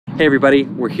Hey everybody,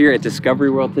 we're here at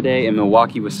Discovery World today in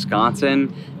Milwaukee,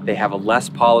 Wisconsin. They have a Les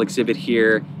Paul exhibit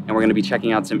here, and we're going to be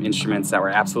checking out some instruments that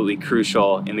were absolutely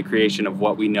crucial in the creation of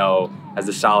what we know as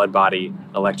the solid body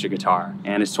electric guitar.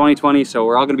 And it's 2020, so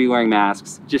we're all going to be wearing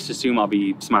masks. Just assume I'll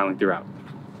be smiling throughout.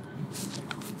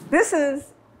 This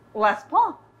is Les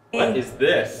Paul. What is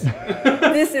this?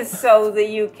 This is so that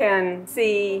you can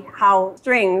see how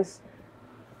strings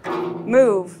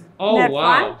move. Oh, Isn't that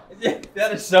wow. fun?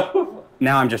 That is so...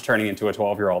 Now I'm just turning into a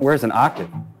 12-year-old. Where's an octave?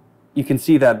 You can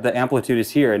see that the amplitude is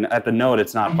here, and at the note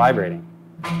it's not vibrating.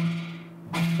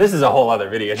 This is a whole other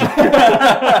video.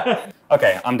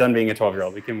 Okay, I'm done being a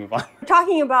 12-year-old. We can move on.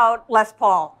 Talking about Les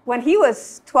Paul, when he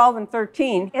was 12 and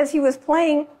 13, as he was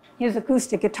playing his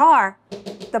acoustic guitar,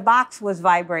 the box was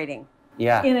vibrating.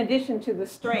 Yeah. In addition to the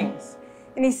strings.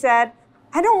 And he said,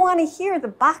 I don't want to hear the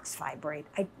box vibrate.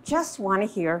 I just want to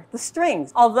hear the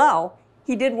strings. Although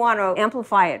he did want to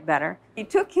amplify it better. He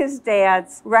took his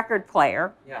dad's record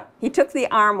player. Yeah. He took the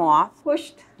arm off,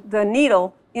 pushed the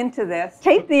needle into this,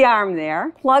 taped the arm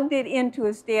there, plugged it into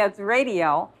his dad's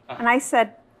radio. And I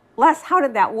said, Les, how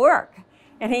did that work?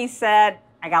 And he said,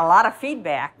 I got a lot of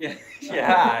feedback.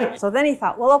 Yeah. So then he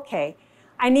thought, well, okay,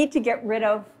 I need to get rid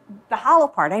of the hollow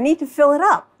part. I need to fill it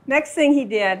up. Next thing he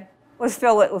did was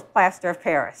fill it with plaster of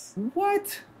Paris.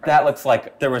 What? That looks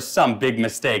like there was some big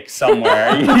mistake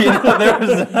somewhere. You know, there was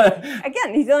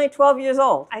Again, he's only 12 years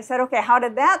old. I said, okay, how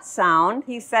did that sound?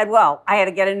 He said, well, I had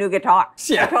to get a new guitar.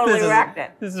 Yeah, I totally wrecked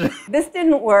it. This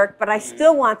didn't work, but I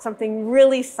still want something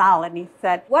really solid. And he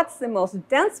said, what's the most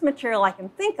dense material I can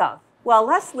think of? Well,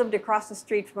 Les lived across the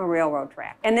street from a railroad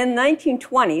track. And in the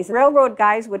 1920s, railroad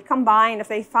guys would come by, and if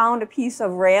they found a piece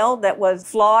of rail that was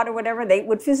flawed or whatever, they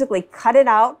would physically cut it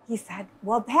out. He said,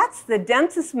 well, that's the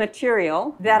densest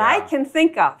material that I can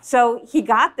think of. So he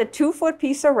got the 2-foot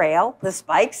piece of rail, the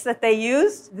spikes that they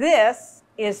used. This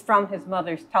is from his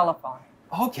mother's telephone.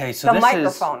 Okay, so the this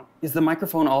microphone. Is the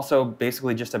microphone also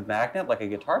basically just a magnet, like a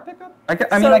guitar pickup? I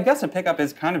mean, I guess a pickup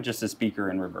is kind of just a speaker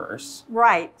in reverse.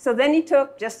 Right. So then he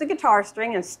took just the guitar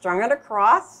string and strung it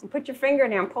across, and put your finger in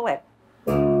there and pull it.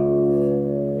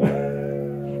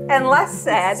 And Les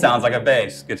said... Sounds like a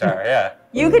bass guitar, yeah.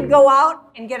 You could go out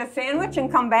and get a sandwich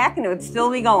and come back and it would still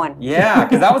be going. Yeah,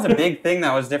 because that was a big thing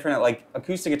that was different. Like,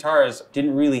 acoustic guitars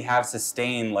didn't really have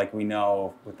sustain like we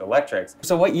know with electrics.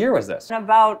 So what year was this?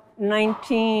 About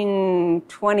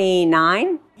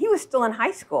 1929. He was still in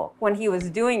high school when he was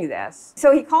doing this.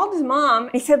 So he called his mom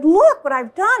and he said, look what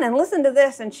I've done and listen to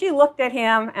this. And she looked at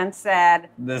him and said,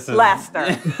 this is...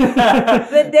 Lester.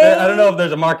 The day, I don't know if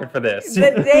there's a market for this.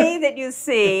 The day that you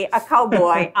see a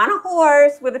cowboy on a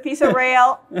horse with a piece of rail,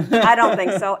 I don't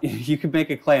think so. You could make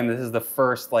a claim this is the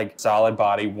first like solid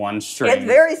body one string. It's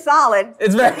very solid.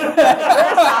 It's very,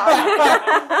 very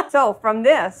solid. So from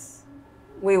this,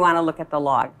 we want to look at the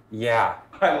log. Yeah.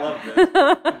 I love this.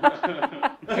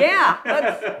 Yeah,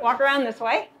 let's walk around this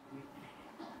way.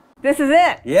 This is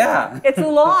it. Yeah. It's a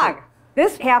log.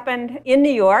 This happened in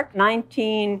New York,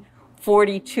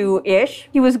 1942-ish.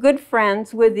 He was good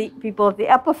friends with the people at the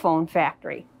Epiphone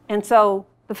factory. And so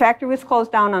the factory was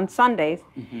closed down on Sundays,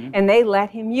 and they let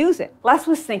him use it. Les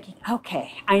was thinking,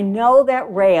 okay, I know that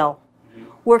rail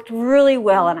worked really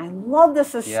well, and I love the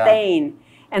sustain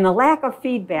and the lack of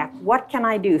feedback. What can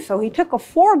I do? So he took a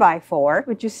 4x4,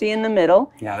 which you see in the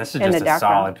middle. Yeah, this is just a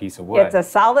solid piece of wood. It's a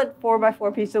solid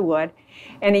 4x4 piece of wood.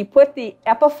 And he put the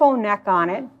Epiphone neck on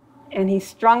it, and he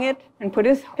strung it and put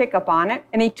his pickup on it.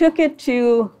 And he took it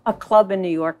to a club in New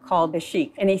York called the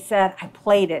Chic. And he said, I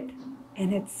played it.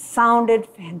 And it sounded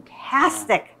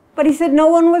fantastic. But he said no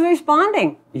one was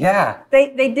responding. Yeah. They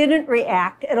didn't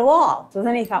react at all. So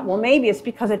then he thought, well, maybe it's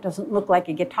because it doesn't look like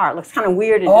a guitar. It looks kind of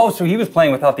weird. Oh, so he was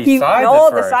playing without these sides No,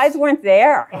 at first. the sides weren't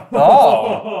there.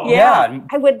 Oh. Yeah.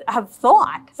 I would have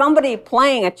thought somebody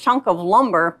playing a chunk of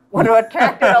lumber would have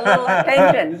attracted a little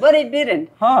attention, but it didn't.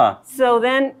 Huh. So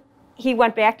then he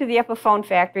went back to the Epiphone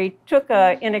factory, took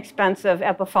an inexpensive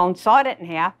Epiphone, sawed it in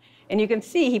half, and you can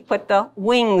see he put the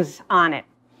wings on it.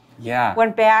 Yeah.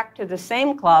 Went back to the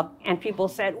same club, and people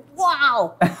said,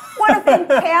 wow, what a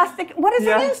fantastic, what is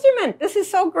an instrument? This is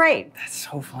so great. That's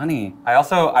so funny. I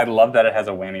love that it has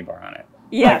a whammy bar on it.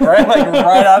 Yes. Like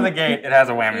right out of the gate, it has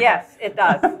a whammy bar. Yes, it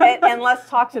does. And Les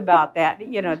talks about that,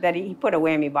 you know, that he put a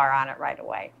whammy bar on it right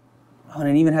away. Oh, and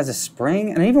it even has a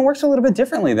spring, and it even works a little bit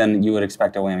differently than you would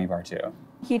expect a whammy bar to.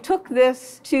 He took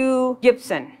this to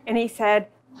Gibson, and he said,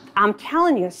 I'm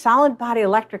telling you, solid body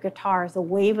electric guitar is the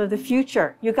wave of the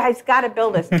future. You guys got to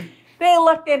build this. They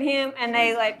looked at him and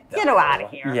they like, get him out of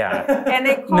here. Yeah. And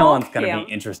they called No one's going to him.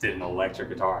 be interested in electric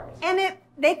guitars. And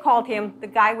they called him the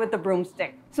guy with the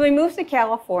broomstick. So he moves to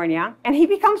California, and he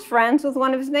becomes friends with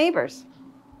one of his neighbors,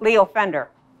 Leo Fender.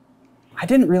 I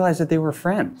didn't realize that they were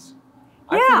friends.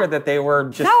 Yeah. I figured that they were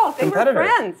just competitors. They were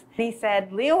friends. He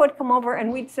said Leo would come over,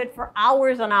 and we'd sit for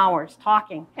hours and hours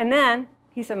talking. And then,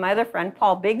 he said, my other friend,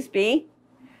 Paul Bigsby,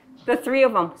 the three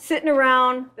of them sitting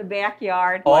around the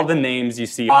backyard. All the names you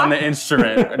see on the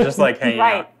instrument are just like hanging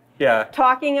out. Yeah.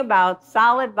 Talking about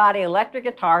solid body electric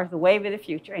guitars, the wave of the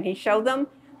future. And he showed them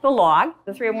the log.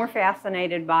 The three of them were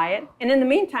fascinated by it. And in the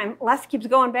meantime, Les keeps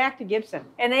going back to Gibson.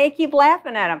 And they keep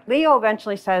laughing at him. Leo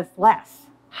eventually says, Les,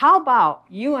 how about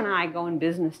you and I go in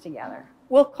business together?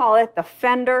 We'll call it the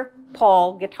Fender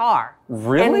Paul guitar.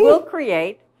 Really? And we'll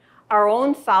create our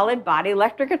own solid body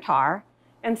electric guitar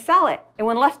and sell it. And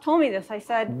when Les told me this, I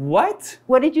said, what?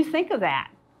 What did you think of that?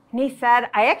 And he said,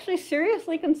 I actually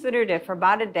seriously considered it for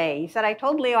about a day. He said, I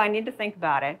told Leo I need to think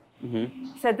about it.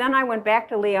 He said, then I went back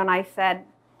to Leo and I said,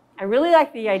 I really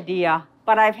like the idea,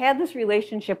 but I've had this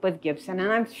relationship with Gibson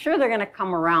and I'm sure they're going to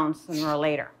come around sooner or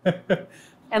later.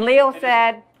 And Leo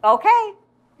said, okay,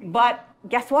 but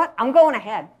guess what? I'm going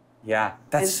ahead. Yeah,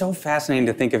 that's so fascinating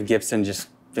to think of Gibson just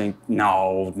think,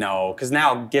 no, because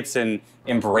now Gibson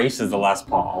embraces the Les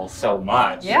Paul so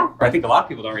much. Yeah. I think a lot of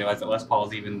people don't realize that Les Paul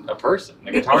is even a person.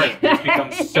 The guitar has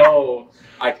become so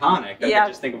iconic that they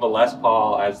just think of a Les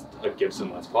Paul as a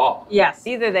Gibson Les Paul. Yes,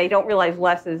 either they don't realize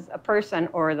Les is a person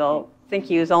or they'll think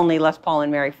he was only Les Paul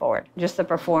and Mary Ford, just a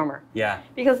performer. Yeah.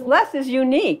 Because Les is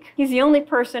unique. He's the only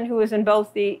person who is in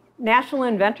both the National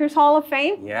Inventors Hall of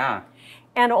Fame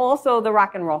and also the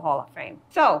Rock and Roll Hall of Fame.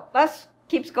 So Les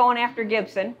keeps going after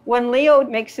Gibson. When Leo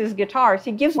makes his guitars,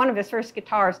 he gives one of his first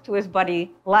guitars to his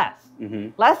buddy Les.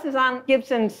 Les is on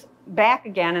Gibson's back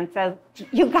again and says,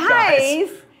 you guys,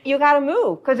 you got to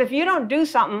move. Because if you don't do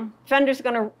something, Fender's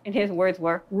going to, in his words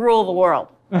were, rule the world.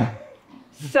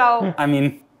 So. I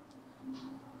mean,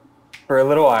 for a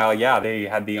little while, yeah, they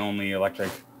had the only electric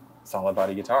solid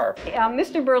body guitar.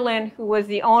 Mr. Berlin, who was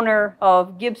the owner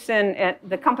of Gibson, at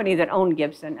the company that owned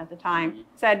Gibson at the time,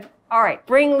 said, all right,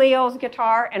 bring Leo's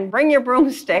guitar and bring your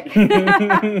broomstick.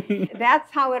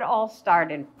 That's how it all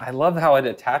started. I love how it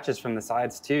attaches from the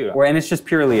sides too. And it's just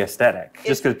purely aesthetic,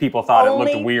 just because people thought it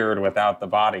looked weird without the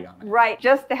body on it. Right,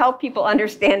 just to help people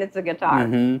understand it's a guitar.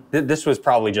 This was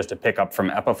probably just a pickup from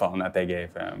Epiphone that they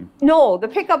gave him. No, the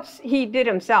pickups he did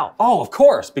himself. Oh, of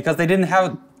course, because they didn't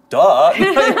have duh.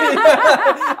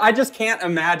 I just can't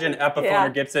imagine Epiphone or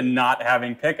Gibson not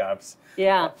having pickups.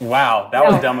 Yeah. Wow, that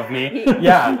was dumb of me.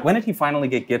 When did he finally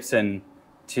get Gibson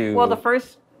to... Well, the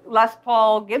first Les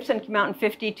Paul Gibson came out in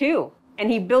 '52, and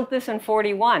he built this in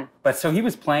 '41. But so he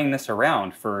was playing this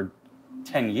around for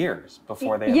 10 years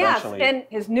before they eventually... Yes, and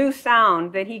his new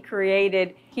sound that he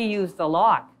created, he used the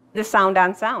log. The sound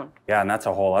on sound. Yeah, and that's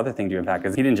a whole other thing to unpack,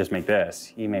 because he didn't just make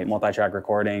this. He made multi-track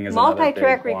recording as another big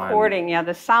multi-track recording, yeah.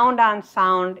 The sound on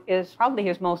sound is probably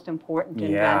his most important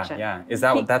invention. Yeah. Is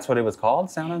that that's what it was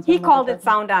called? Sound on sound? He called it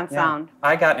sound on sound.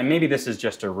 I got, and maybe this is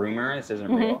just a rumor, this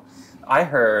isn't real. I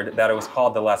heard that it was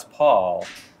called the Les Paul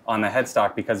on the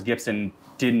headstock because Gibson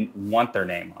didn't want their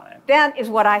name on it. That is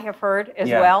what I have heard as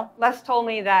well. Les told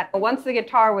me that once the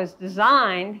guitar was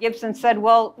designed, Gibson said,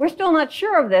 well, we're still not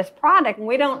sure of this product, and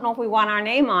we don't know if we want our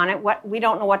name on it. We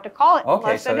don't know what to call it.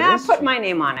 Okay, Les said, put my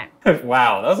name on it.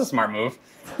 Wow, that was a smart move.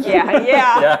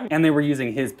 Yeah. And they were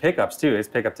using his pickups too, his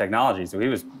pickup technology, so he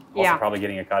was also probably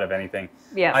getting a cut of anything.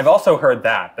 Yeah. I've also heard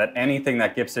that anything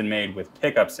that Gibson made with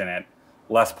pickups in it,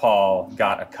 Les Paul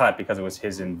got a cut because it was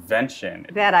his invention.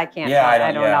 That I can't tell.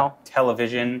 I don't know.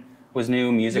 Television was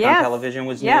new, music on television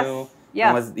was new.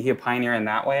 Yes. Was he a pioneer in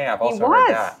that way? I've also heard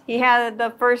that. He had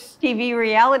the first TV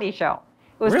reality show.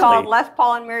 It was called Les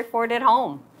Paul and Mary Ford at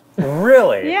Home.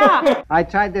 Really? Yeah. I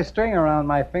tied this string around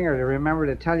my finger to remember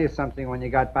to tell you something when you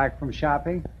got back from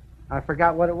shopping. I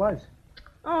forgot what it was.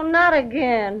 Oh, not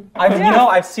again. You know,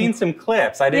 I've seen some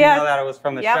clips. I didn't know that it was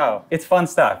from the show. It's fun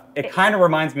stuff. It kind of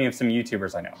reminds me of some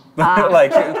YouTubers I know.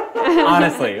 Like,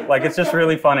 honestly, like it's just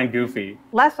really fun and goofy.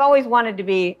 Les always wanted to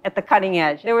be at the cutting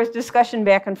edge. There was discussion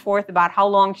back and forth about how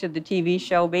long should the TV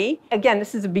show be. Again,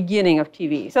 this is the beginning of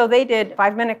TV. So they did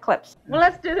 5-minute clips. Well,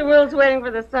 let's do the world's waiting for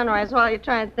the sunrise while you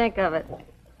try and think of it.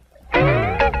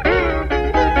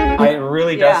 It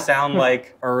really does sound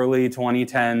like early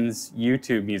 2010s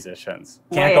YouTube musicians.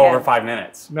 Can't go over 5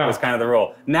 minutes. No. Was kind of the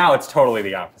rule. Now it's totally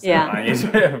the opposite.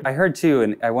 Yeah. I heard too,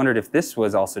 and I wondered if this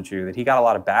was also true, that he got a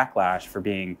lot of backlash for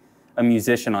being a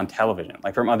musician on television,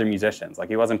 like from other musicians. Like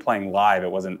he wasn't playing live,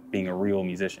 it wasn't being a real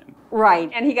musician. Right,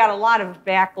 and he got a lot of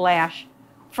backlash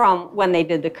from when they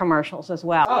did the commercials as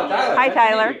well. Oh, Tyler. Hi,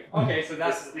 Tyler. Okay, so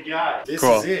that's the guy. This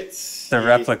is it. The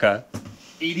replica.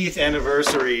 80th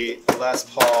anniversary Les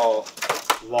Paul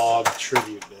log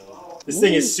tribute build. This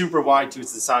thing is super wide too.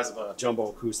 It's the size of a jumbo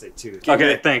acoustic too.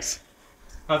 Okay, thanks.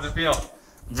 How's it feel?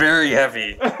 Very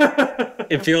heavy.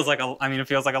 It feels like it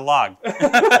feels like a log.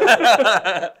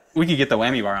 We could get the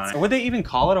whammy bar on it. Would they even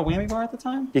call it a whammy bar at the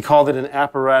time? He called it an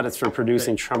apparatus for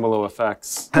producing tremolo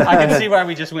effects. I can see why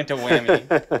we just went to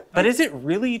whammy. But is it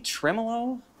really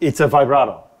tremolo? It's a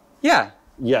vibrato. Yeah.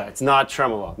 Yeah, it's not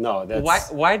tremolo. No,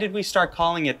 that's... Why did we start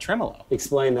calling it tremolo?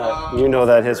 Explain that. You know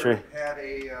that history. Had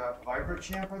a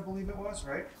vibrachamp, I believe it was,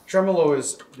 right? Tremolo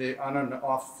is the on and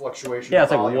off fluctuation. Yeah,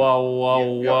 it's like volume. whoa, whoa,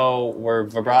 whoa, where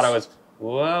vibrato is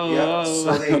whoa, Yeah, whoa.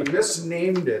 so they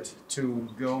misnamed it to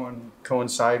go and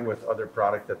coincide with other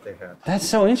product that they had. That's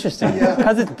so interesting,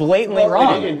 because it's blatantly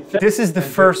wrong. This is the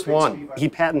first one. He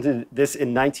patented this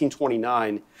in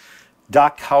 1929.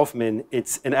 Doc Kaufman,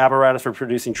 it's an apparatus for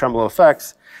producing tremolo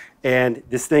effects. And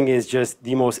this thing is just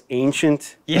the most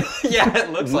ancient. Yeah,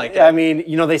 it looks like it. I mean,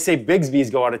 you know, they say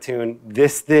Bigsby's go out of tune.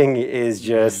 This thing is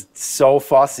just so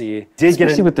fussy.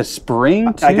 Especially with the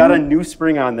spring, too? I got a new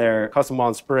spring on there, custom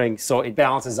wound spring, so it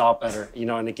balances out better, you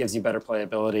know, and it gives you better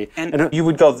playability. And you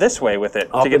would go this way with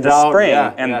it Up to get and the down, spring,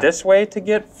 yeah, and yeah. this way to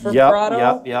get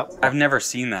vibrato? Yep. I've never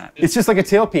seen that. It's just like a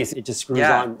tailpiece. It just screws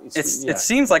on. It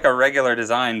seems like a regular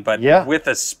design, but with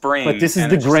a spring. But this is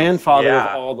and the it's just- grandfather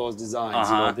of all those designs.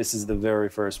 You know, Uh-huh. this is the very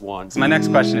first one. So my next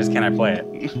question is, can I play it?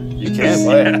 You can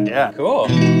play it, yeah. Cool.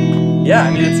 Yeah,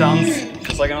 I mean, it sounds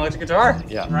just like an electric guitar.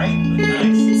 Yeah. Right?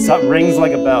 Nice. So it rings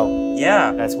like a bell.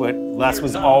 Yeah. That's what Les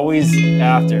was always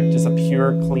after. Just a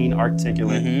pure, clean,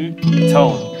 articulate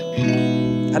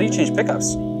tone. How do you change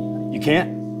pickups? You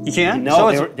can't. You can?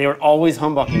 No, So they were always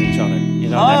humbucking each other. You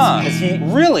know, that's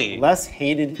because really? Les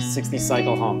hated 60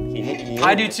 cycle hum. He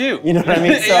I do too. You know what I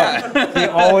mean? So Yeah. he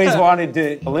always wanted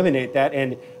to eliminate that.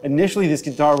 And initially, this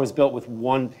guitar was built with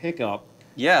one pickup.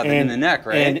 Yeah, in the neck,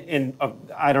 right? And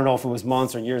I don't know if it was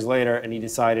months or years later, and he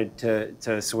decided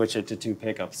to switch it to two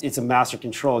pickups. It's a master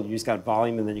control. You just got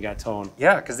volume and then you got tone.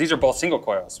 Yeah, because these are both single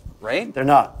coils, right? They're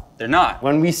not. They're not.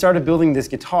 When we started building this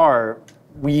guitar,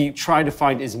 we tried to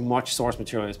find as much source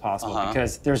material as possible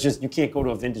because you can't go to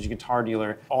a vintage guitar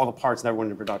dealer, all the parts never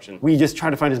went into production. We just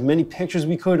tried to find as many pictures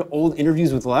we could, old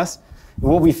interviews with Les.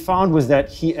 And what we found was that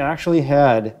he actually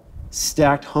had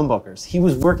stacked humbuckers. He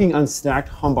was working on stacked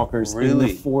humbuckers in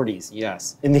the 40s,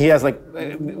 yes. And he has like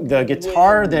the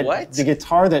guitar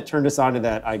that turned us onto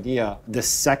that idea. The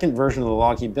second version of the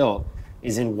log he built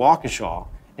is in Waukesha,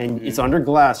 and it's under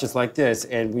glass just like this.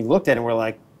 And we looked at it and we're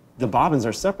like, the bobbins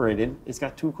are separated. It's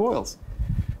got two coils.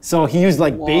 So he used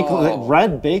like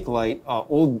red Bakelite,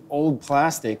 old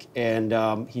plastic,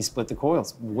 and he split the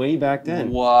coils way back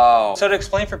then. Wow. So to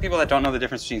explain for people that don't know the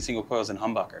difference between single coils and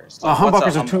humbuckers. Like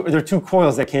Humbuckers are two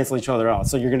coils that cancel each other out.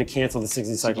 So you're going to cancel the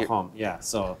 60 cycle hum. Yeah.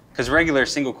 So. Because regular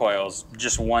single coils,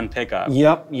 just one pickup.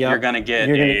 Yep. You're going to get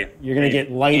you're going to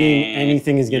get lighting.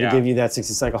 Anything is going to give you that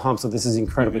 60 cycle hum. So this is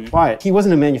incredibly quiet. He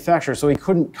wasn't a manufacturer, so he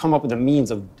couldn't come up with the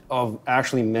means of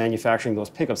actually manufacturing those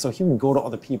pickups. So he would go to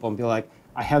other people and be like,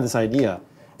 I have this idea.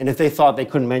 And if they thought they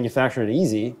couldn't manufacture it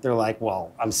easy, they're like,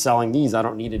 well, I'm selling these. I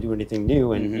don't need to do anything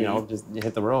new. And, you know, just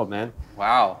hit the road, man.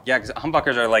 Wow. Yeah, because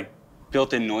humbuckers are like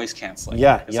built-in noise canceling.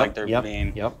 Yeah. It's like their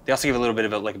main. They also give a little bit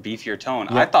of a beefier tone.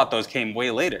 I thought those came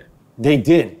way later. They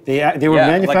did. They were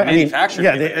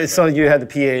manufactured. So you had the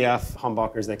PAF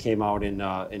humbuckers that came out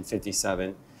in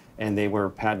 57. And they were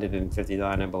patented in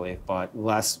 59, I believe. But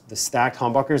the stacked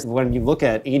humbuckers, when you look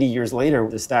at 80 years later,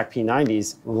 the stacked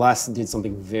P90s, Les did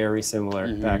something very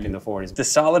similar back in the 40s. The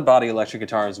solid body electric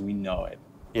guitar as we know it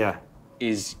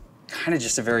is kind of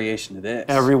just a variation of this.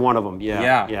 Every one of them,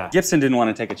 yeah. Gibson didn't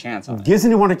want to take a chance on it.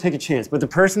 Gibson didn't want to take a chance, but the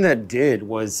person that did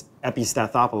was Epi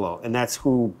Stathopoulos, and that's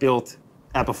who built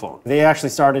Epiphone. They actually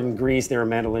started in Greece. They were a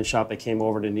mandolin shop that came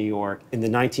over to New York. In the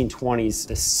 1920s,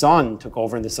 the son took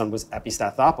over, and the son was Epi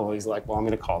Stathopoulos. He's like, well, I'm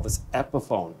going to call this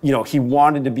Epiphone. You know, he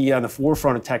wanted to be on the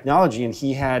forefront of technology, and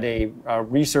he had a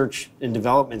research and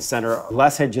development center.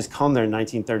 Les had just come there in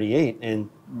 1938, and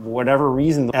whatever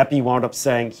reason, Epi wound up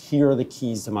saying, here are the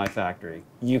keys to my factory.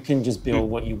 You can just build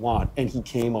what you want. And he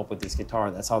came up with this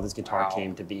guitar. That's how this guitar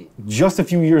came to be. Just a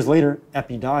few years later,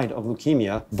 Epi died of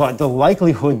leukemia. But the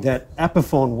likelihood that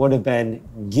Epiphone would have been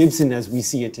Gibson as we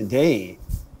see it today,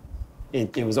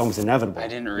 it was almost inevitable. I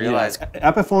didn't realize.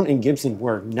 Epiphone and Gibson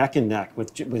were neck and neck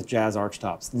with jazz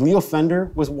archtops. Leo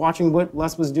Fender was watching what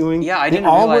Les was doing. Yeah, I didn't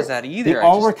realize that either. They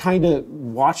all were kind of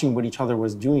watching what each other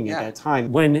was doing at that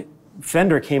time. When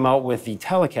Fender came out with the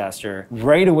Telecaster,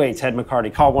 right away Ted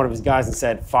McCarty called one of his guys and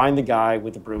said, find the guy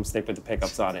with the broomstick with the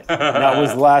pickups on it. And that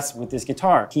was Les with this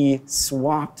guitar. He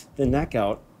swapped the neck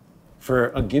out for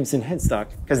a Gibson headstock.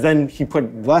 Because then he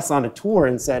put Les on a tour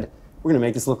and said, we're going to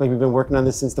make this look like we've been working on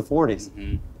this since the 40s.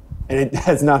 And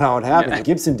that's not how it happened. Yeah.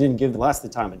 Gibson didn't give Les the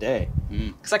time of day.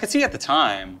 Because I could see at the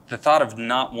time, the thought of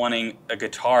not wanting a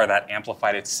guitar that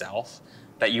amplified itself,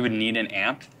 that you would need an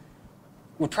amp,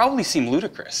 would probably seem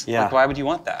ludicrous. Yeah. Like, why would you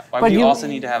want that? Why would you also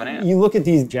need to have an amp? You look at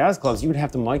these jazz clubs, you would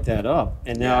have to mic that up.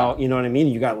 And now, you know what I mean?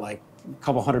 You got like a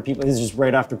couple hundred people. This is just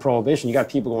right after Prohibition. You got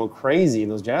people going crazy in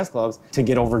those jazz clubs to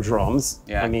get over drums.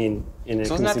 Yeah. I mean, so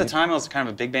wasn't that the time it was kind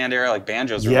of a big band era? Like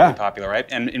banjos were Yeah. really popular, right?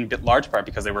 And in large part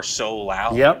because they were so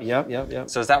loud. Yep.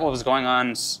 So is that what was going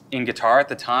on in guitar at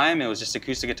the time? It was just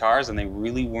acoustic guitars and they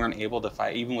really weren't able to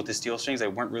fight, even with the steel strings, they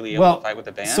weren't really able to fight with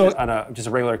the band? So on just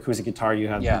a regular acoustic guitar, you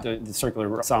have the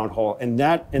circular sound hole. And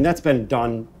that's been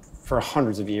done for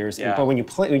hundreds of years. Yeah. But when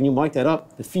you mic that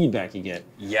up, the feedback you get.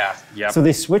 Yeah, So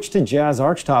they switched to jazz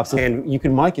archtops and you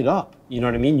can mic it up. You know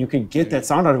what I mean? You could get that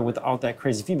sound out of it without that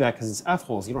crazy feedback because it's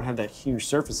F-holes. You don't have that huge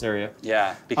surface area.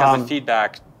 Yeah, because the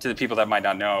feedback, to the people that might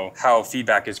not know how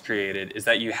feedback is created, is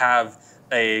that you have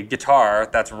a guitar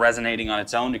that's resonating on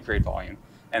its own to create volume,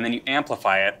 and then you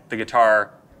amplify it. The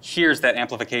guitar hears that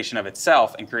amplification of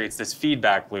itself and creates this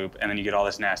feedback loop, and then you get all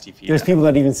this nasty feedback. There's people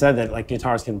that even said that like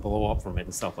guitars can blow up from it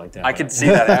and stuff like that. I could see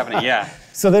that happening, yeah.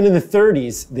 So then in the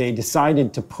 30s, they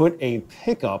decided to put a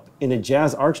pickup in a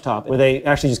jazz archtop where they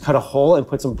actually just cut a hole and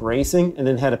put some bracing and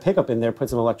then had a pickup in there,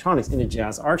 put some electronics in a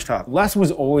jazz archtop. Les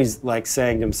was always like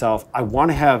saying to himself, I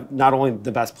want to have not only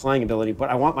the best playing ability,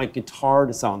 but I want my guitar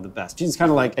to sound the best. He's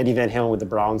kind of like Eddie Van Halen with the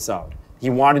Brown sound.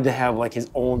 He wanted to have like his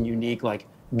own unique, like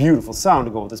beautiful sound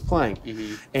to go with his playing.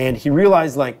 And he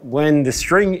realized like when the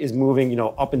string is moving, you know,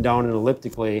 up and down and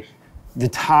elliptically, the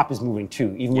top is moving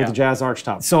too, even with the jazz arch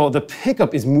top. So the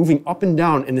pickup is moving up and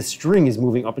down and the string is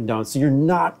moving up and down. So you're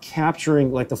not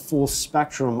capturing like the full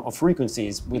spectrum of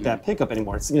frequencies with that pickup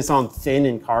anymore. It's gonna sound thin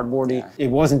and cardboardy. It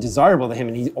wasn't desirable to him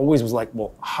and he always was like,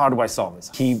 well, how do I solve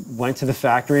this? He went to the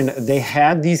factory and they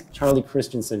had these Charlie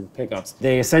Christensen pickups.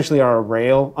 They essentially are a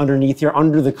rail underneath here,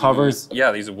 under the covers.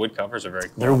 Yeah, these wood covers are very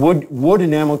cool. They're wood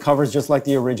enamel covers just like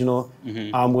the original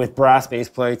with brass base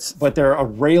plates, but they're a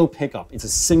rail pickup. It's a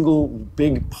single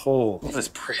big pole. This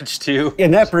bridge too.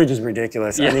 And that bridge is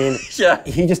ridiculous. Yeah. I mean,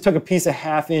 he just took a piece of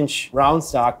 1/2-inch round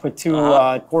stock, put two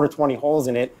quarter 20 holes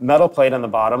in it, metal plate on the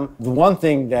bottom. The one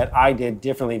thing that I did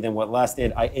differently than what Les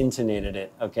did, I intonated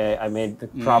it, okay? I made the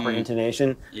proper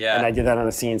intonation, and I did that on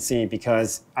a CNC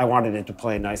because I wanted it to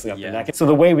play nicely up the neck. So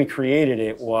the way we created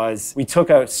it was we took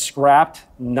a scrapped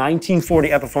 1940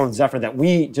 Epiphone Zephyr that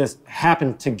we just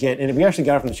happened to get, and we actually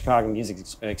got it from the Chicago Music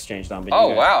Exchange down below. Oh,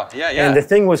 wow. Yeah. And the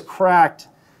thing was cracked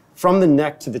from the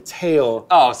neck to the tail.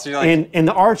 Oh, so you're like... And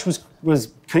the arch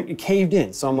was caved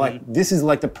in. So I'm like, this is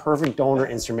like the perfect donor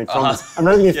instrument from this. I'm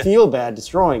not even gonna feel bad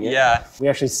destroying it. Yeah. We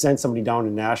actually sent somebody down to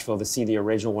Nashville to see the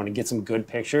original one and get some good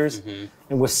pictures.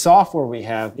 And with software we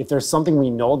have, if there's something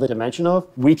we know the dimension of,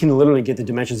 we can literally get the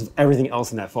dimensions of everything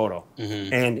else in that photo.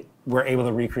 And we're able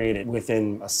to recreate it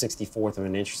within a 64th of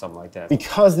an inch or something like that.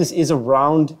 Because this is a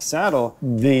round saddle,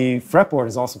 the fretboard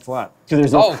is also flat. So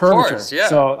there's no curvature. Course, yeah.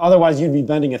 So otherwise you'd be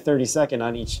bending a 32nd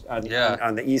on each on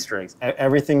the E strings.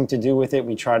 Everything to do with it,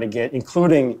 we try to get,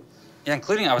 including I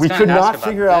was we gonna could ask not about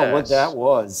figure out this. what that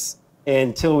was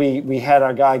until we had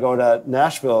our guy go to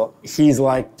Nashville. He's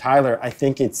like, Tyler, I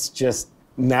think it's just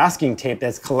masking tape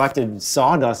that's collected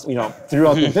sawdust, you know,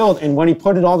 throughout the build. And when he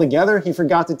put it all together, he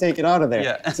forgot to take it out of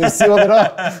there. So he sealed it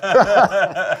up.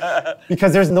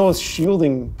 Because there's no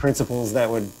shielding principles that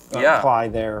would apply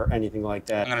there or anything like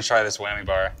that. I'm gonna try this whammy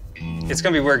bar. It's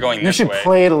gonna be weird going this way. way. You should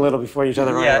play it a little before you try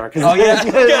the whammy bar. Oh yeah,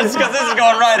 because this is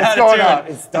going right out of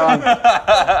tune. It's done.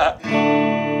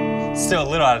 Still a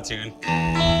little out of tune.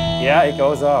 Yeah, it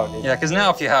goes out. Yeah, because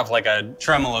now if you have like a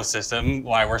tremolo system,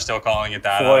 why we're still calling it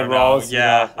that, Floyd Rose.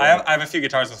 Yeah, I have a few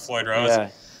guitars with Floyd Rose. Yeah.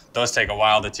 Those take a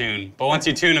while to tune. But once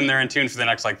you tune them, they're in tune for the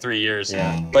next like 3 years.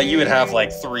 Yeah. But you would have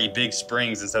like 3 big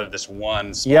springs instead of this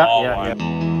one small one.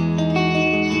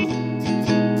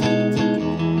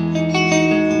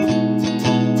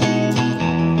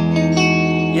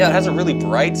 Yeah, it has a really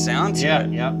bright sound to it.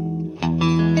 Yeah.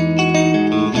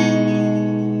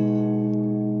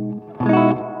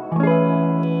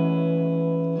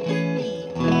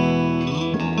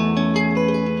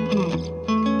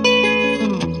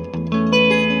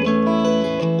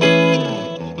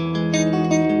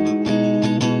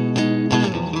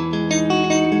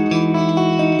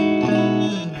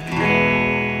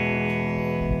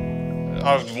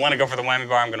 Want to go for the whammy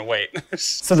bar, I'm gonna wait.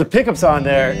 So the pickups on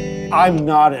there, I'm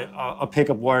not a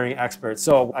pickup wiring expert.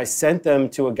 So I sent them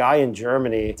to a guy in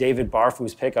Germany, David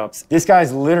Barfu's pickups. This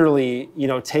guy's literally, you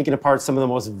know, taking apart some of the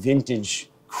most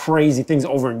vintage crazy things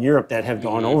over in Europe that have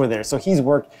gone over there. So he's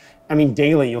worked, I mean,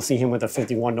 daily you'll see him with a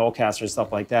 51 Nolecaster and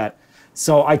stuff like that.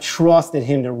 So I trusted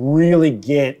him to really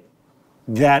get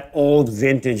that old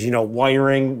vintage, you know,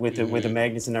 wiring with the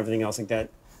magnets and everything else like that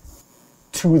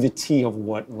to the T of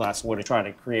what Les would have tried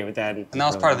to create with that. And that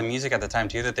was part of the music at the time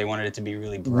too, that they wanted it to be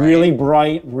really bright. Really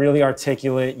bright, really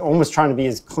articulate, almost trying to be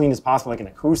as clean as possible, like an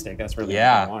acoustic. That's really what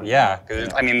I wanted. Yeah.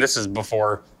 I mean, this is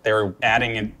before they were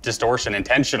adding in distortion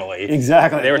intentionally.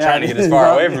 Exactly. They were trying to get as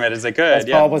far away from it as they could.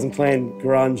 Paul wasn't playing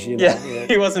grunge, you know. Yeah,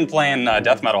 he wasn't playing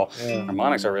death metal.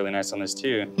 Harmonics are really nice on this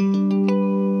too.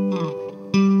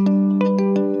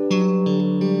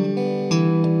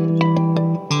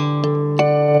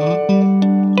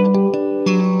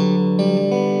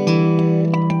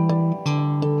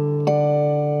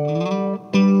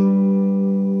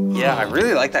 I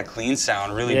really like that clean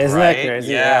sound, really bright. Isn't that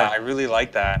crazy? Yeah, I really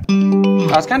like that.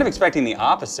 I was kind of expecting the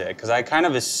opposite, because I kind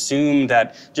of assumed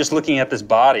that just looking at this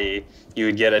body, you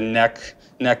would get a neck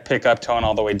pickup tone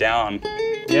all the way down.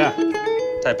 Yeah.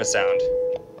 Type of sound.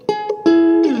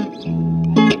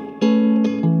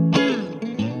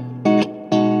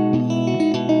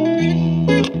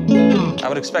 I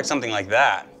would expect something like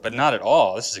that, but not at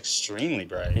all. This is extremely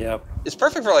bright. Yep. It's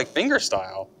perfect for like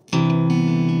fingerstyle.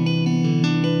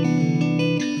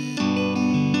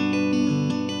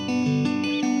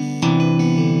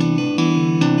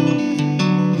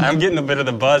 I'm getting a bit of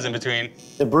the buzz in between.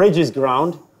 The bridge is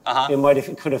ground.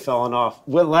 It could have fallen off.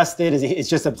 What Les did is it's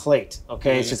just a plate,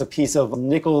 okay? It's just a piece of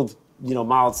nickeled, you know,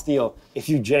 mild steel. If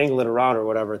you jangle it around or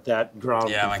whatever, that ground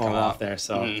can fall off there.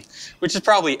 So, which is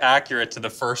probably accurate to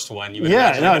the first one. You would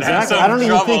no, exactly. I don't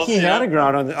even think he had a a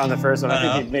ground on the first one.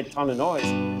 I think he made a ton of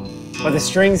noise. But the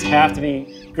strings have to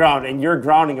be ground, and you're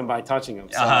grounding them by touching them.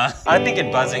 So. I think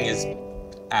it buzzing is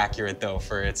accurate though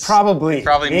for its probably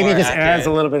maybe more it just accurate. adds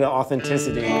a little bit of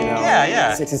authenticity, you know.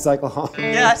 Yeah. 60 cycle hum.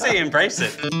 Yeah, I say embrace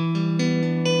it.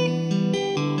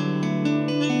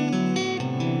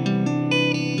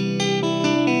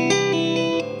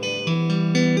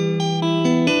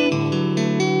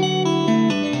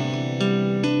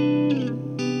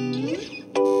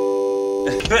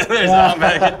 There's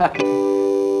automatic.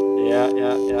 Yeah.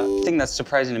 The thing that's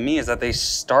surprising to me is that they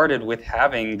started with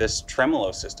having this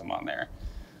tremolo system on there.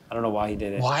 I don't know why he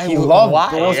did it. Why? He loved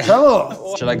why? those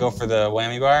tremolos. Should I go for the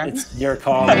whammy bar? It's your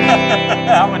call.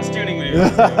 How much tuning would you do?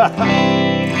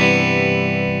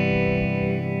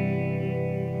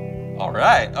 All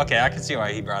right. Okay, I can see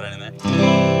why he brought it in there.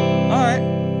 All right.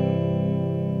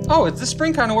 Oh, the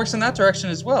spring kind of works in that direction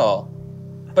as well.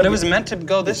 But it was meant to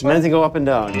go this way? It's meant to go up and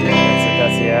down. Yeah,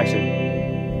 that's the action.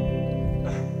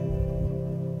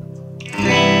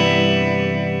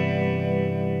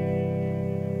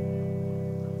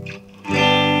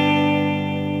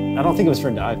 I don't think it was for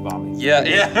dive bombing. Yeah.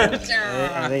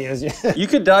 I think it was, You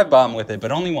could dive bomb with it,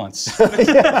 but only once.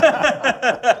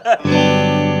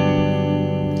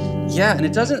 Yeah, and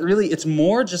it doesn't really, it's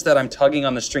more just that I'm tugging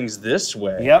on the strings this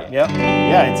way. Yep.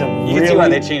 Yeah, it's a You can see why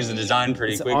they changed the design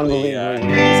pretty quickly. Unbelievably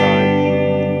weird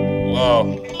design. Whoa.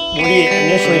 What he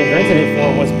initially invented it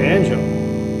for was banjo.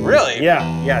 Really?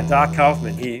 Yeah, Doc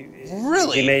Kaufman.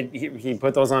 Really? He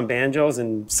put those on banjos,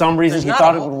 and some reason he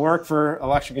thought it would work for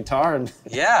electric guitar, and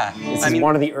yeah. This is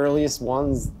one of the earliest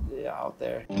ones out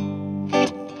there.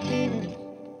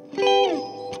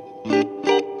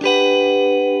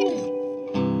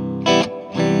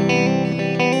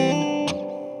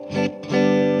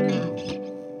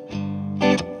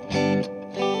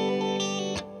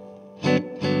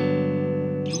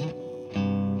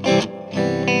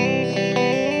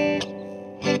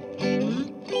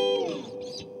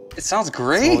 It sounds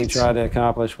great. That's what we tried to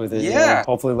accomplish with it. Yeah.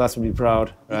 Hopefully Les would be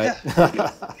proud, right?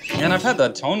 Yeah. And I've had the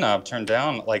tone knob turned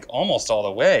down like almost all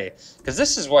the way, because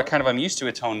this is what kind of I'm used to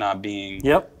a tone knob being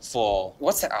full.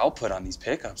 What's the output on these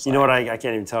pickups? You know what, I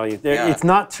can't even tell you. It's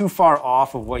not too far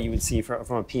off of what you would see from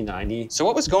a P90. So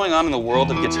what was going on in the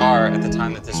world of guitar at the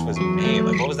time that this was made?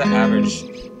 Like, what was the average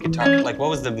guitar, like what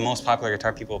was the most popular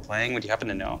guitar people were playing? Would you happen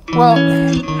to know? Well,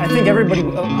 I think everybody,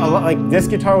 like this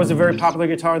guitar was a very popular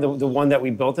guitar, the one that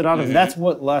we built it out of. That's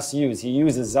what Les used. He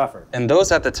used a Zephyr. And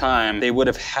those at the time, they would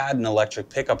have had an electric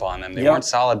pickup on them. They weren't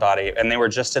solid body, and they were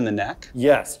just in the neck?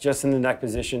 Yes, just in the neck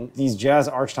position. These jazz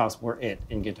archtops were it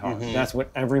in guitar. That's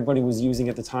what everybody was using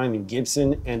at the time, and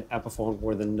Gibson and Epiphone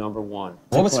were the #1.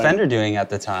 What was Fender doing at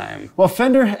the time? Well,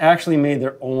 Fender actually made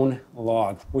their own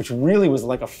log, which really was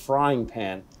like a frying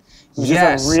pan.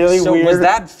 Yes. Really so weird. Was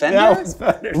that Fender? That was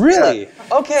Fender. Really?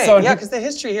 Yeah. Okay. So yeah, because the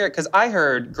history here, because I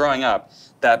heard growing up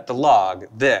that the log,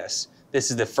 this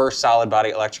is the first solid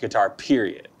body electric guitar,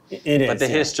 period. It is, but the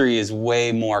yeah. history is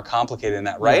way more complicated than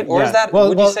that, right? Yeah, Or yeah. is that, Well,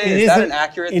 would you say, it is that the- an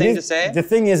accurate it thing is- to say? The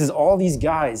thing is all these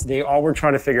guys, they all were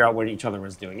trying to figure out what each other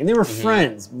was doing. And they were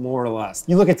friends, more or less.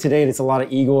 You look at today, and it's a lot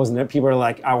of egos, and then people are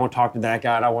like, I won't talk to that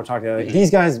guy, and I won't talk to that. These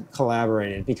guys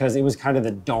collaborated because it was kind of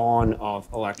the dawn of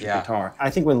electric guitar. I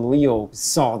think when Leo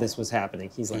saw this was happening,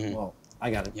 he's like, well, I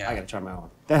gotta try my own.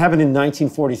 That happened in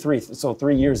 1943, so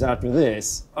 3 years after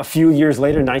this. A few years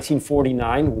later,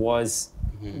 1949, was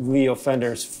Leo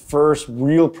Fender's first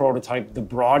real prototype, the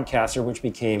Broadcaster, which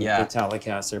became the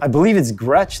Telecaster. I believe it's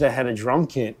Gretsch that had a drum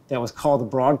kit that was called the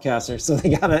Broadcaster, so they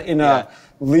got in a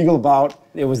legal bout.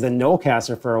 It was the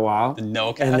No-Caster for a while. The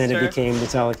No-Caster? And then it became the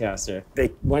Telecaster.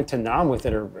 They went to Nam with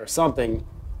it or something,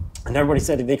 and everybody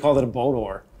said they called it a boat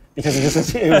oar. Because it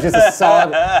was just a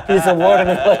solid piece of wood, and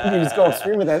then like, you just go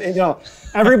upstream with that. And, you know,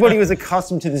 everybody was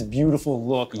accustomed to this beautiful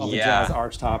look of the jazz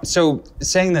archtop. So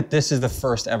saying that this is the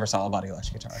first ever solid body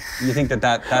electric guitar, you think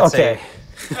that's okay.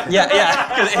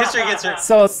 because history gets your...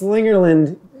 So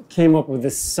Slingerland came up with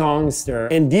this songster,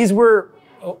 and these were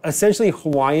essentially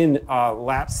Hawaiian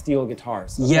lap steel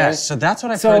guitars. Okay? Yes, so that's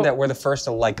what I've heard, that we're the first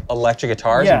to like electric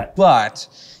guitars, but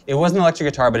it wasn't an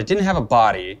electric guitar, but it didn't have a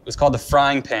body. It was called the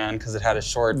Frying Pan because it had a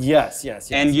short... Yes.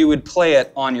 And you would play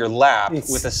it on your lap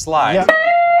with a slide. Yeah.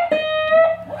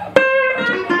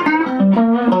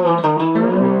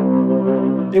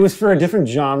 It was for a different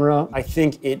genre. I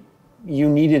think you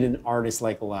needed an artist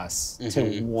like Les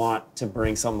to want to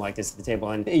bring something like this to the table.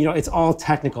 And you know, it's all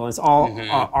technical, it's all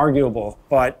arguable,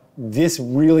 but this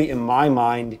really, in my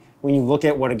mind, when you look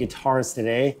at what a guitar is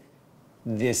today,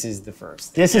 this is the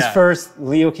first. This is first.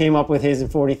 Leo came up with his in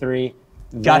 '43.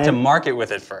 Got to market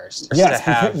with it first.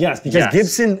 Yes, because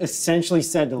Gibson essentially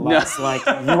said to Les, like,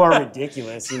 you are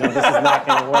ridiculous. You know, this is not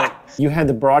going to work. You had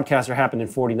the Broadcaster happen in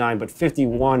 '49, but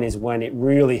 '51 is when it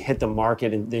really hit the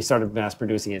market and they started mass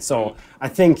producing it. So I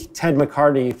think Ted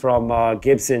McCarty from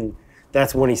Gibson,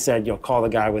 that's when he said, call the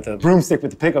guy with a broomstick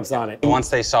with the pickups on it. Once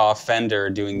they saw Fender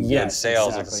doing good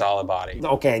sales with the solid body.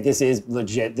 Okay, this is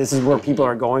legit. This is where people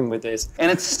are going with this.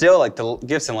 And it's still like the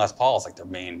Gibson Les Paul is like their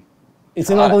main. It's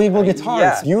an unbelievable guitar.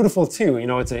 Yeah. It's beautiful too. You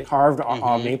know, it's a carved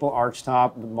maple arch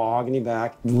top, mahogany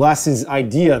back. Les's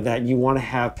idea that you want to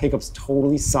have pickups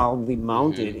totally solidly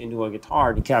mounted into a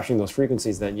guitar, to capturing those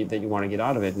frequencies that you want to get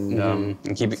out of it, and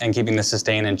keeping the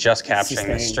sustain and just capturing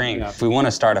the string. Yeah. If we want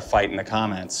to start a fight in the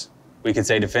comments, we could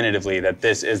say definitively that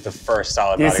this is the first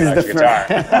solid body electric guitar.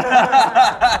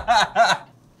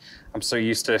 I'm so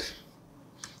used to.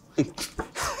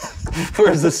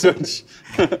 Where's the switch?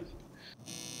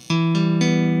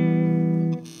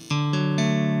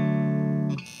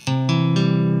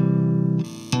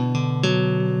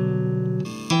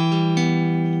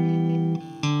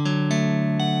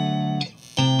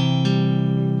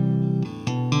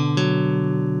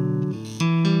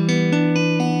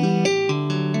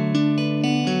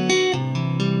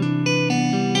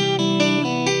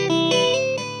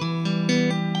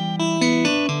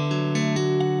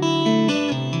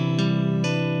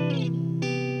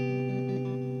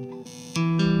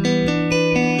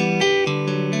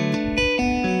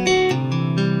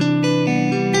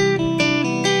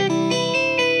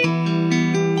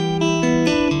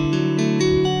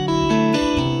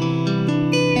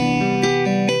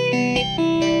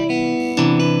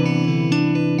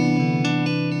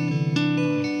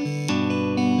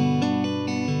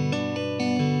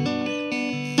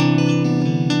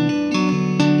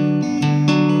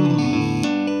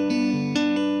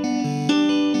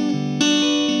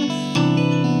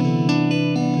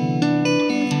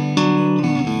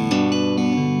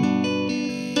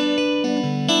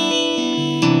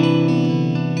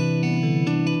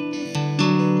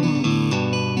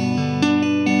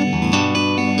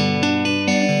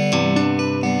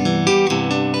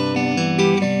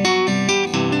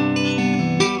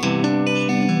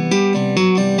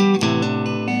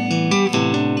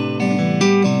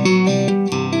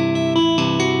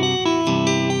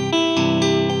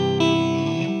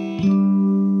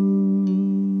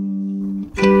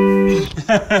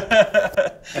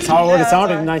 That's how it would have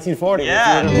sounded in 1940.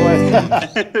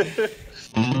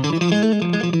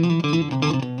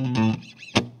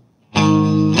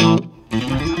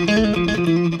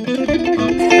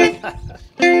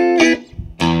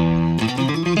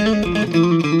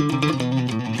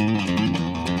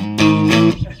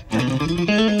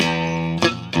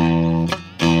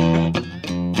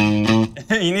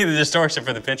 You need the distortion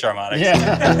for the pinch harmonics.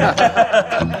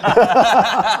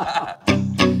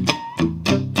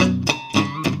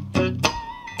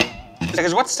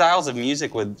 Because what styles of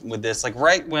music with this? Like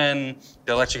right when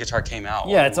the electric guitar came out.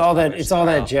 Yeah, it's all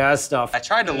that jazz stuff. I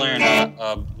tried to learn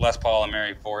a Les Paul and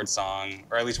Mary Ford song,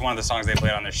 or at least one of the songs they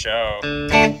played on their show,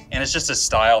 and it's just a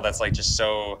style that's like just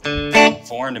so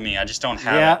foreign to me. I just don't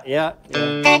have it. Yeah.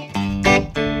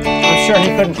 I'm sure he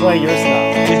couldn't play your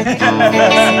style.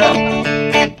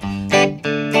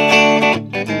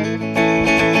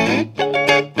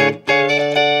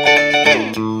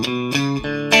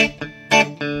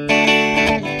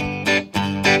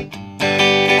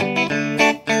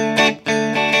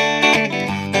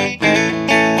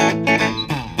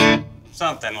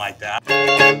 Something like that.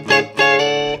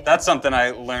 That's something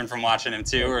I learned from watching him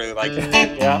too, or like,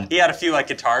 he had a few like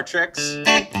guitar tricks.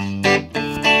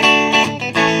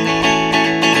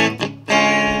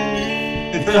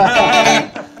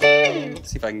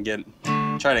 See if I can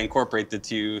try to incorporate the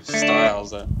two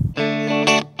styles.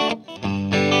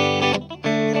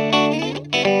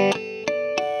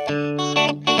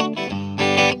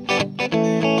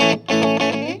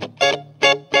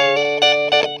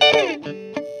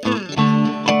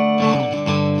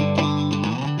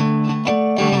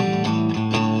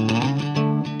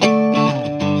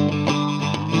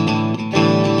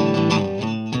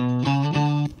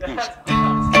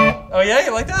 Oh yeah,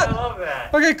 you like that? I love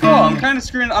that. Okay, cool. I'm kind of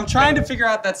screwing. I'm trying to figure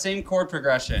out that same chord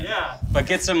progression. Yeah. But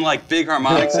get some like big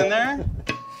harmonics in there.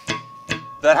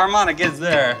 That harmonic is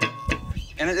there,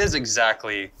 and it is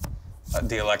exactly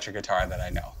the electric guitar that I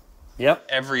know. Yep.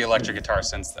 Every electric guitar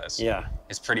since this. Yeah.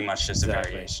 It's pretty much just a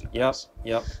variation of this.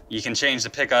 Yep. You can change the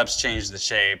pickups, change the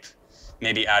shape,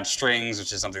 maybe add strings,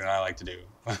 which is something that I like to do.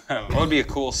 What would be a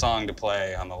cool song to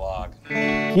play on the log?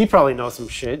 He probably knows some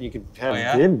shit. You could have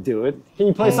yeah? him do it. Can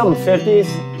you play something 50s?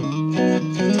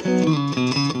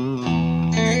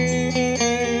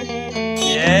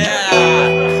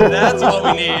 Yeah, that's what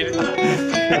we need.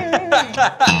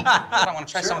 I want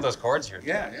to try some of those chords here.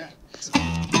 Yeah.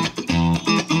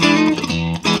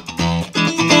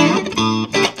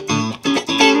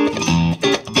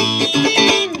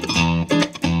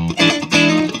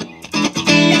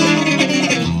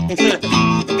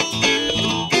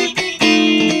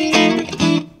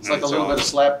 It's like a little bit of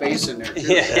slap bass in there, too.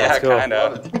 Yeah, cool. kind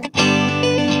of.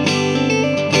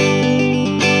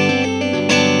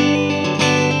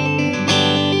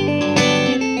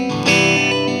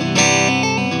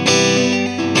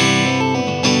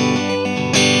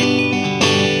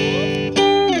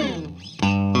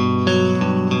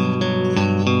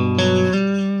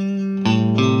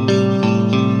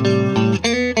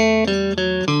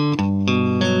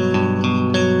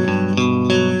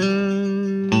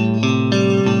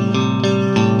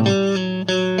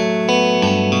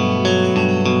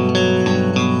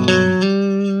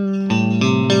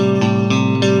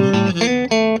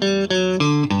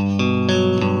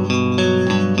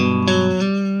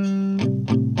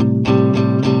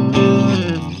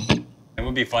 It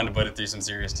would be fun to put it through some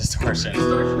serious distortion.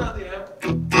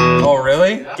 Oh,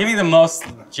 really? Give me the most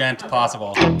gent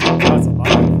possible. That's a lot.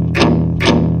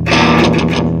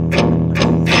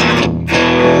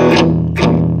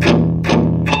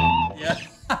 Yeah.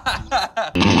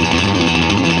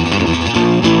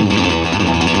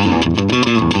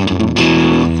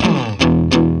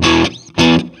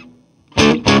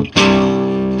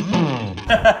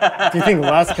 Do you think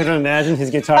Les could imagine his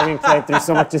guitar being played through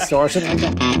so much distortion like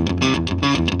that?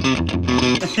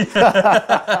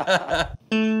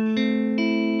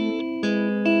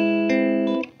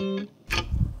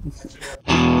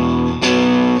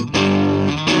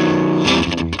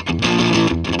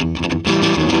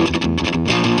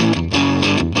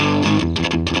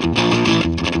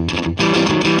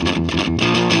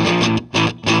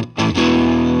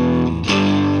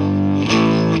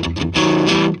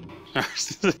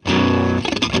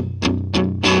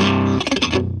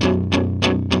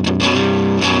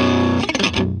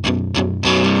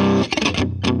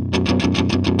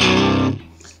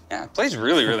 Yeah, it plays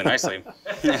really, really nicely.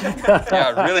 Yeah,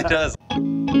 it really does.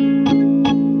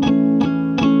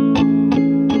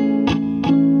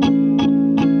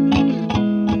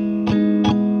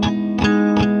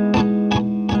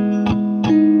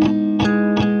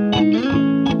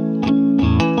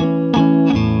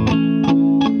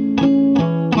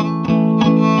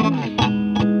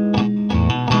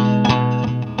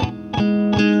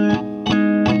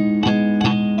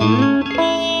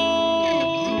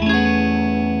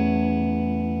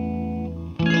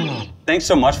 Thanks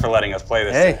so much for letting us play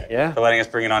this. Hey, yeah. For letting us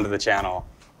bring it onto the channel.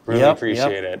 Really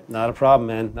appreciate it. Not a problem,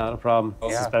 man. Not a problem.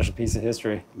 It's Yeah. a special piece of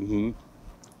history. Mm-hmm.